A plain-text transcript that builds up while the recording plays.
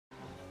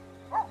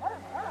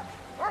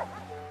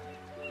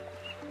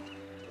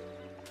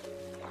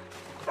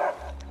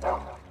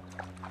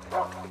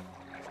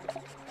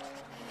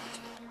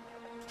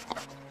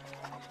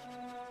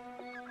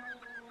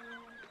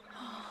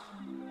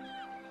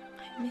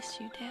miss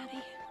you,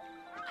 Daddy.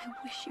 I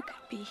wish you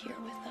could be here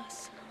with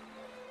us.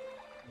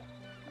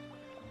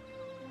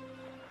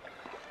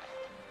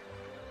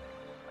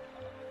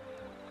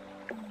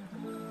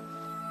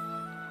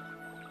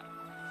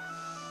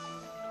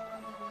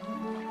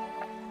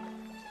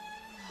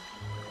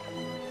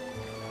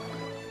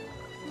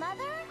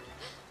 Mother?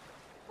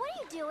 What are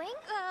you doing?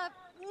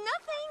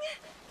 Nothing.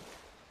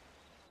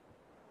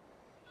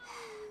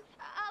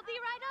 I'll be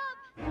right up.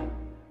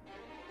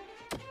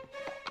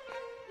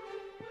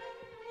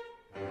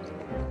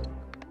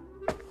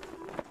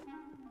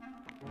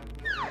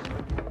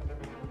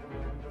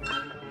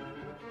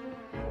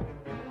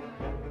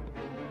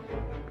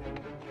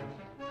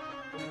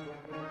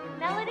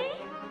 Melody?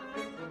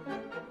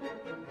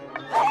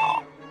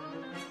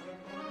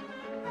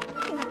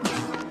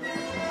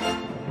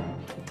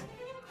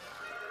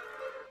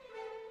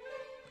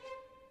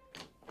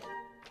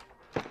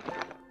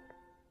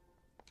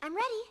 I'm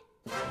ready.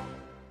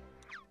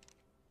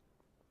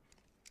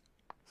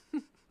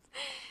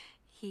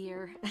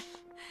 Here,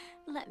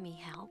 let me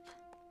help.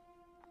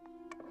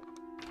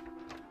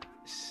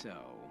 So,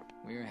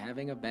 we're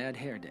having a bad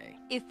hair day.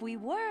 If we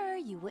were,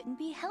 you wouldn't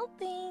be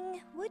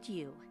helping, would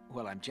you?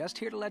 Well, I'm just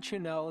here to let you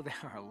know there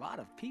are a lot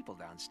of people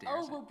downstairs.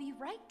 Oh, we'll be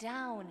right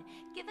down.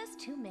 Give us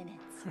 2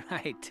 minutes.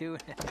 Right, too.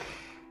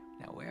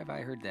 Now, where have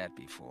I heard that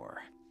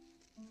before?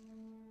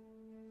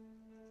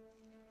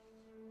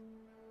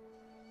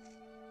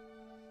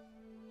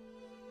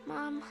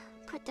 Mom,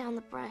 put down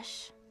the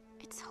brush.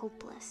 It's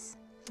hopeless.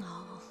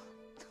 Oh,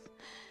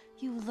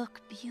 you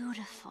look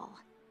beautiful.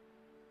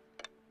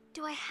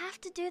 Do I have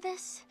to do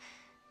this?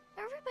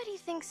 Everybody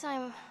thinks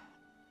I'm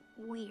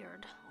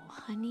weird. Oh,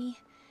 honey,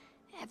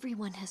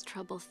 everyone has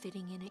trouble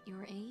fitting in at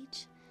your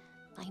age.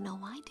 I know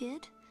I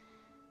did.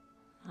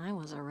 I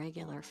was a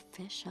regular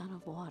fish out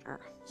of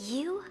water.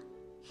 You?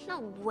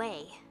 No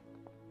way.